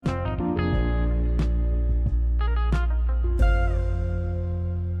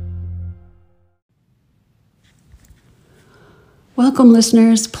Welcome,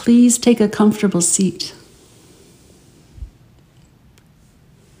 listeners. Please take a comfortable seat.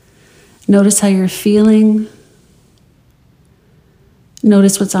 Notice how you're feeling.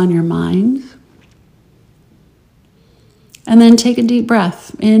 Notice what's on your mind. And then take a deep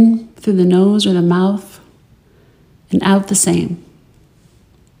breath in through the nose or the mouth and out the same.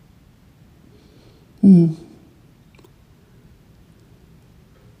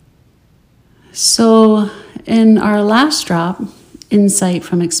 So in our last drop, Insight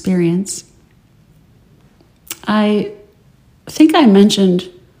from Experience, I think I mentioned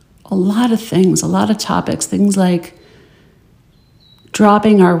a lot of things, a lot of topics, things like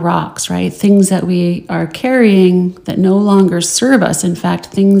dropping our rocks, right? Things that we are carrying that no longer serve us. In fact,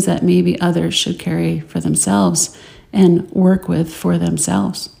 things that maybe others should carry for themselves and work with for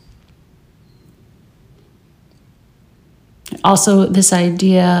themselves. Also, this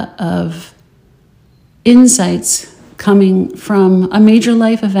idea of insights coming from a major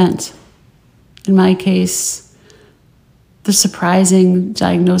life event. In my case, the surprising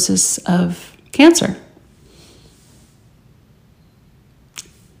diagnosis of cancer.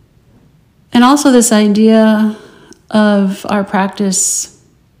 And also this idea of our practice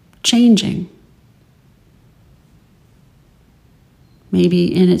changing.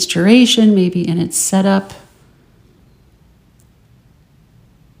 Maybe in its duration, maybe in its setup.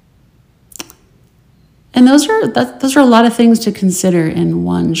 And those are a lot of things to consider in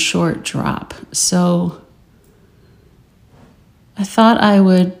one short drop. So I thought I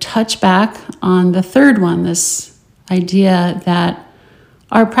would touch back on the third one, this idea that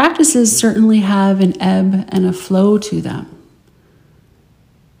our practices certainly have an ebb and a flow to them.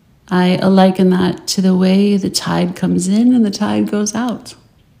 I liken that to the way the tide comes in and the tide goes out.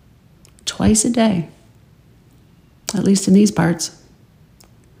 Twice a day, at least in these parts.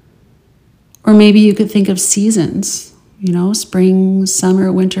 Or maybe you could think of seasons, spring,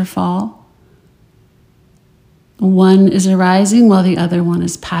 summer, winter, fall. One is arising while the other one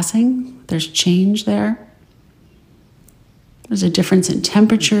is passing. There's change there. There's a difference in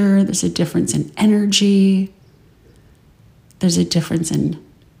temperature. There's a difference in energy. There's a difference in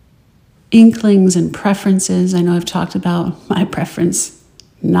inklings and preferences. I know I've talked about my preference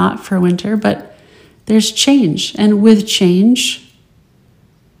not for winter, but there's change. And with change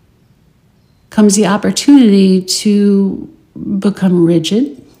comes the opportunity to become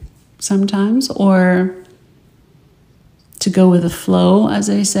rigid sometimes, or to go with the flow, as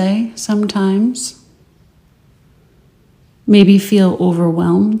I say, sometimes. Maybe feel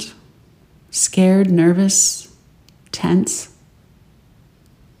overwhelmed, scared, nervous, tense.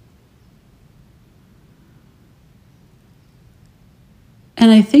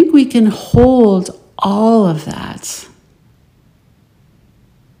 And I think we can hold all of that.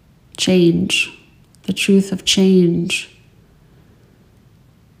 Change, the truth of change,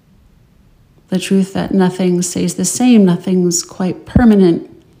 the truth that nothing stays the same, nothing's quite permanent.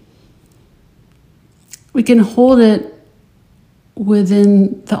 We can hold it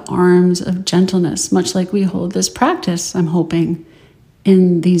within the arms of gentleness, much like we hold this practice, I'm hoping,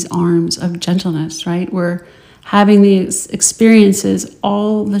 in these arms of gentleness, right? We're having these experiences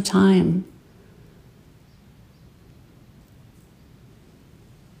all the time.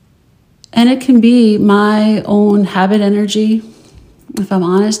 And it can be my own habit energy, if I'm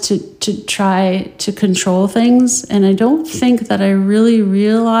honest, to try to control things. And I don't think that I really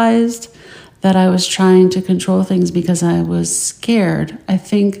realized that I was trying to control things because I was scared. I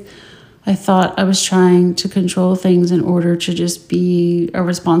thought I was trying to control things in order to just be a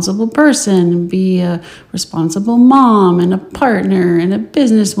responsible person, be a responsible mom and a partner and a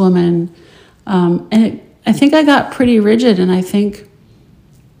businesswoman. I think I got pretty rigid, and I think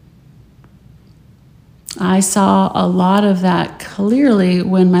I saw a lot of that clearly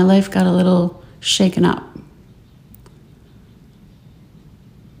when my life got a little shaken up.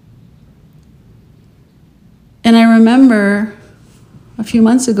 And I remember a few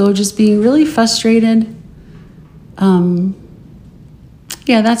months ago just being really frustrated. Yeah,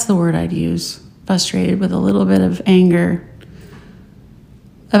 that's the word I'd use. Frustrated, with a little bit of anger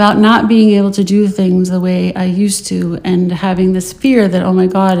about not being able to do things the way I used to, and having this fear that, oh my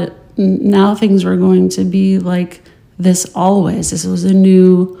God, now things were going to be like this always. This was a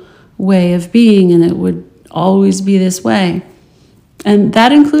new way of being, and it would always be this way. And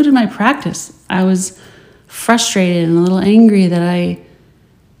that included my practice. I was frustrated and a little angry that I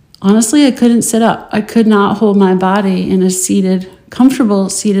couldn't sit up. I could not hold my body in a comfortable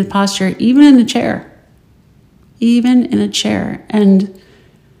seated posture, even in a chair. And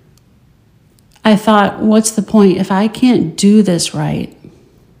I thought, what's the point? If I can't do this right,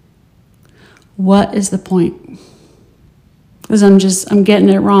 what is the point? because I'm getting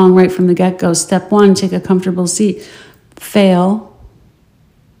it wrong right from the get-go. Step one, take a comfortable seat. Fail.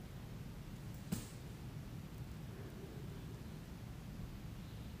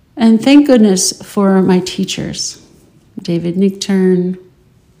 And thank goodness for my teachers, David Nichtern,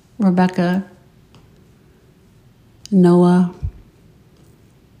 Rebecca, Noah,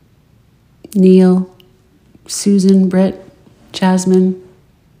 Neil, Susan, Britt, Jasmine,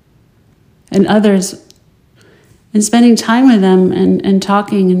 and others, and spending time with them and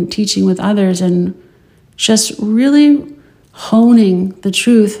talking and teaching with others and just really honing the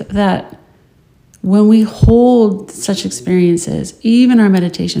truth that when we hold such experiences, even our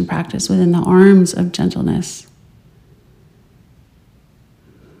meditation practice, within the arms of gentleness,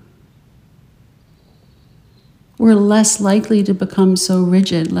 we're less likely to become so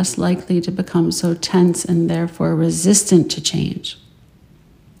rigid, less likely to become so tense and therefore resistant to change.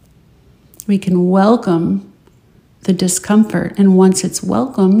 We can welcome the discomfort, and once it's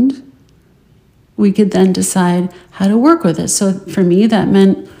welcomed, we could then decide how to work with it. So for me, that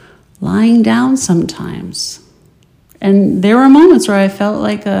meant lying down sometimes. And there were moments where I felt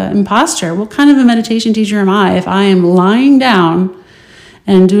like an imposter. What kind of a meditation teacher am I if I am lying down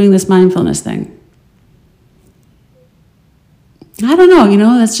and doing this mindfulness thing? I don't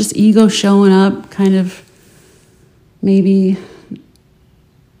know, that's just ego showing up, kind of maybe,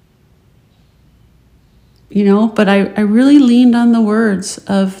 but I really leaned on the words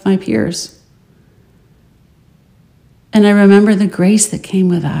of my peers. And I remember the grace that came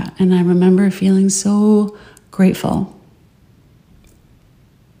with that. And I remember feeling so grateful.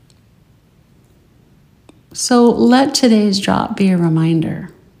 So let today's drop be a reminder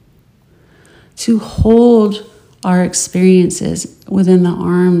to hold our experiences within the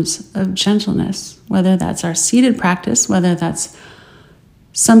arms of gentleness, whether that's our seated practice, whether that's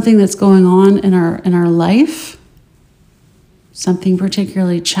something that's going on in our life, something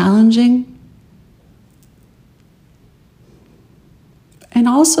particularly challenging. And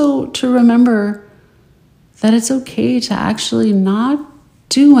also to remember that it's okay to actually not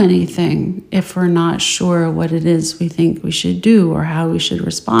do anything if we're not sure what it is we think we should do or how we should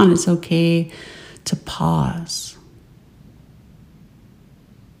respond. It's okay to pause.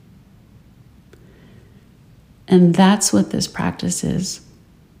 And that's what this practice is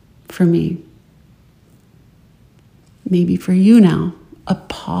for me. Maybe for you now, a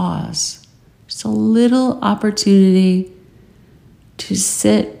pause. Just a little opportunity to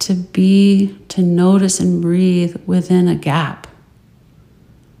sit, to be, to notice and breathe within a gap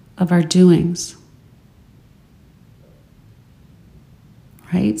of our doings.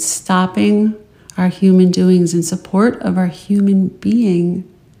 Right? Stopping our human doings in support of our human being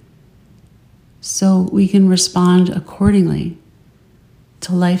so we can respond accordingly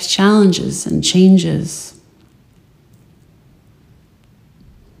to life's challenges and changes.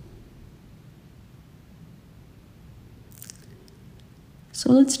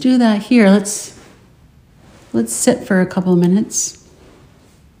 So let's do that here. Let's sit for a couple minutes.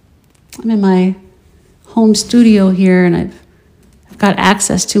 I'm in my home studio here, and I've got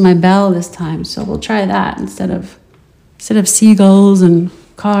access to my bell this time, so we'll try that instead of seagulls and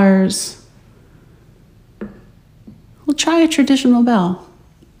cars. We'll try a traditional bell.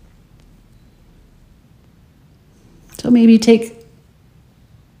 So maybe take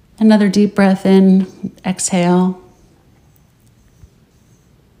another deep breath in, exhale.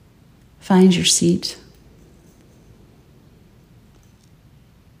 Find your seat.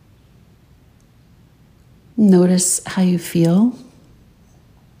 Notice how you feel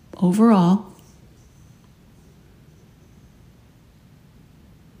overall.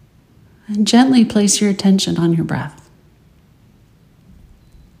 And gently place your attention on your breath.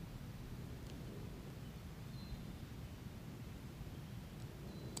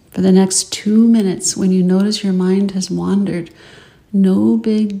 For the next 2 minutes, when you notice your mind has wandered, no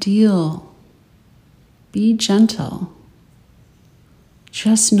big deal. Be gentle.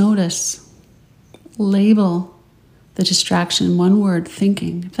 Just notice. Label the distraction, one word,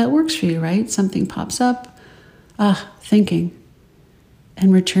 thinking. If that works for you, right? Something pops up, thinking.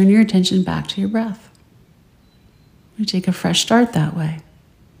 And return your attention back to your breath. You take a fresh start that way.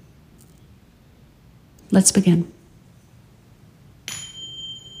 Let's begin.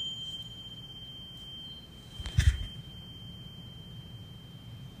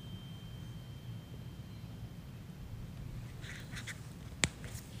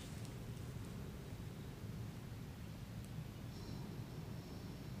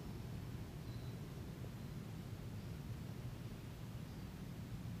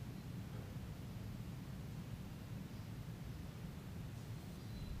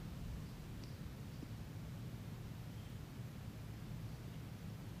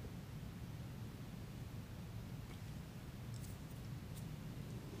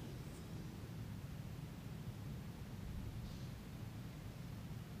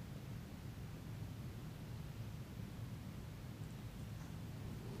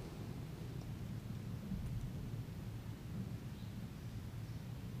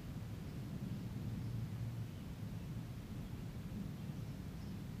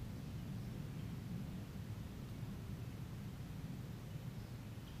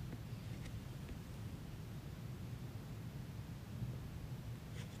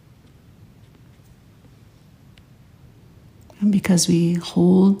 And because we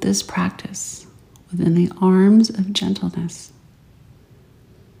hold this practice within the arms of gentleness,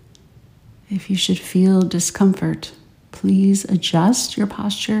 if you should feel discomfort, please adjust your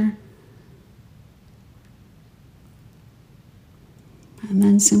posture and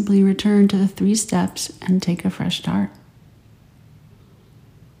then simply return to the 3 steps and take a fresh start.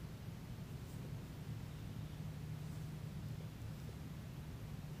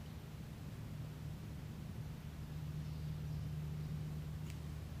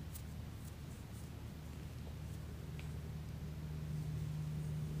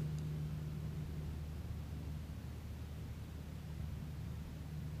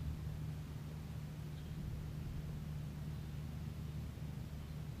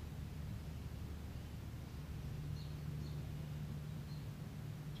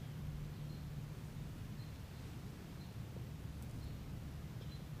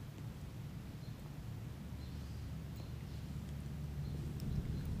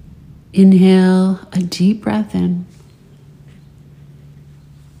 Inhale a deep breath in.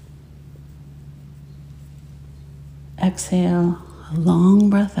 Exhale a long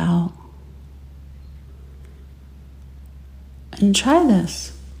breath out. And try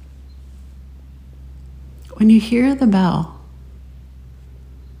this. When you hear the bell,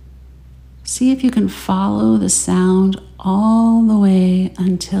 see if you can follow the sound all the way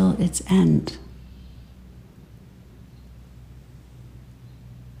until its end.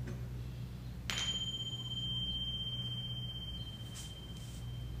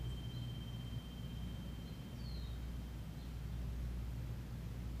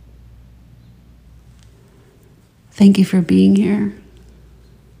 Thank you for being here.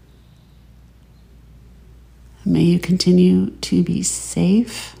 May you continue to be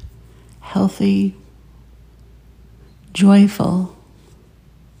safe, healthy, joyful,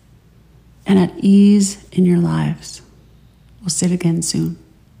 and at ease in your lives. We'll sit again soon.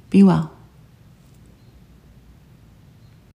 Be well.